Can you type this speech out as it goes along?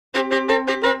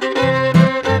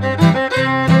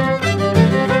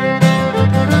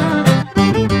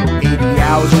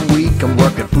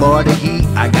Florida heat.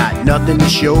 I got nothing to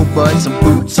show but some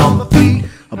boots on my feet,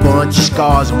 a bunch of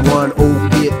scars and one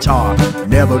old guitar.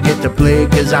 Never get to play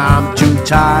cause I'm too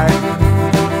tired.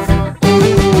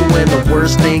 Ooh, and the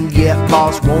worst thing yet,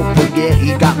 boss won't forget,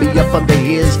 he got me up under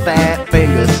his fat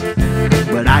fingers.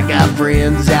 But I got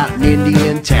friends out in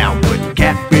Indian town putting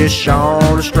catfish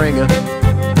on a stringer.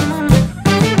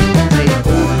 Say,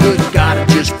 oh good God, I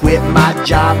just quit my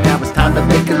job. Now it's time to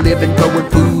make a living throwing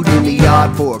food in the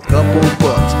yard for a couple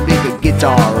bucks. Pick a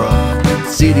guitar up,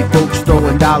 city folks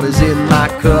throwing dollars in my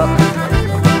cup.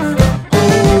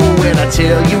 Oh, and I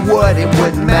tell you what, it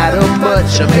wouldn't matter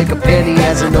much. I make a penny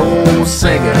as an old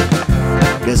singer,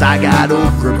 cause I got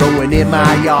okra growing in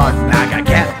my yard and I got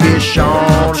catfish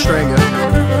on a stringer.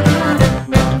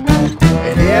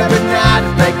 And every night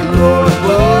I thank the Lord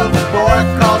above, before I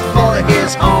cause Florida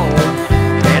his home.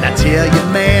 And I tell you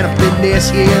man, up in this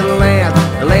here land,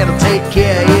 the land will take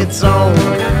care of its own.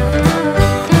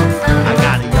 I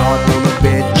got a yard full of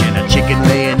veg and a chicken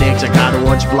laying eggs. I got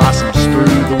orange blossoms through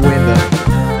the window,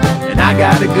 and I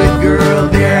got a good girl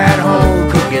there at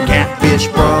home cooking catfish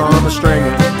from a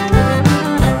stringer.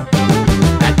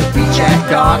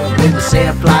 Dark, when the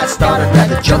sand flies started,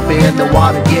 rather jump in the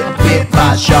water, get bit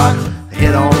by a shark.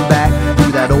 Head on back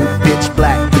through that old pitch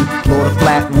black, through Florida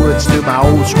flatwoods to my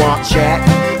old swamp shack.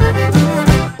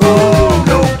 Oh,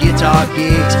 no guitar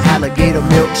gigs, alligator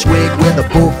milk swig with the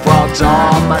bullfrogs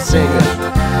on my singer.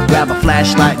 Grab a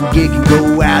flashlight and gig and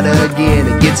go out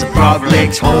again and get some frog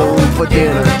legs home for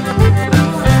dinner.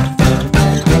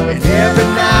 And every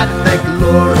night I thank the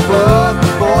Lord above,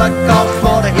 before it calls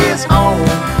Florida his home.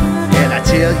 And I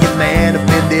tell you man, up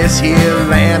in this here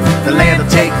land, the land will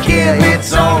take care of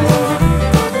its own.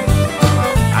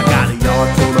 I got a yard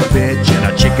full of veg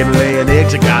and a chicken laying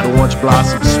eggs. I got orange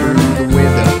blossoms through the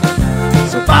window.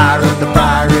 So fire up the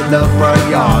fire in the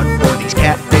front yard for these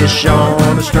catfish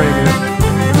on a stringer.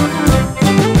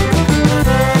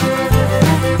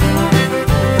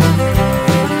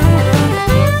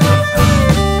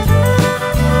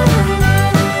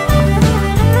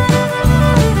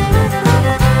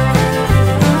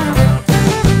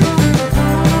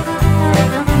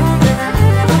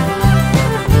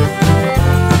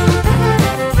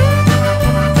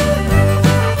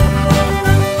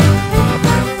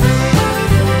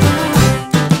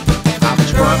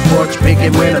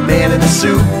 Picking when a man in a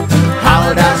suit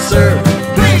hollered out, sir,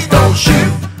 please don't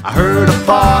shoot. I heard a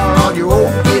fire on your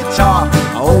old guitar.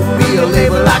 I owe me a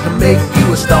label, I can make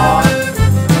you a star.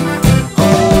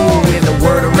 Oh, and the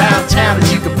word around town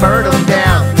is you can burn them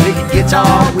down, pick a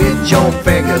guitar with your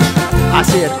fingers. I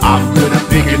said, I'm good at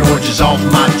picking oranges off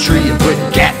my tree and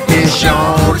putting catfish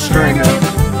on a stringer.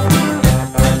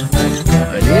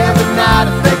 And every night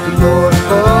I thank the Lord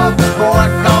above, before I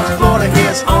calls Florida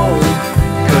his home.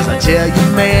 Cause I tell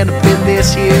you man, up in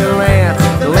this here land,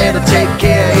 the land will take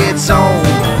care of its own.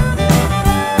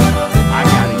 I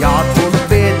got a yard full of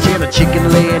veg and a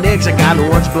chicken laying eggs. I got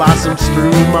orange blossoms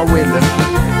through my window,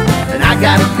 and I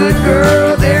got a good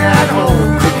girl there at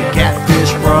home cooking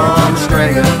catfish from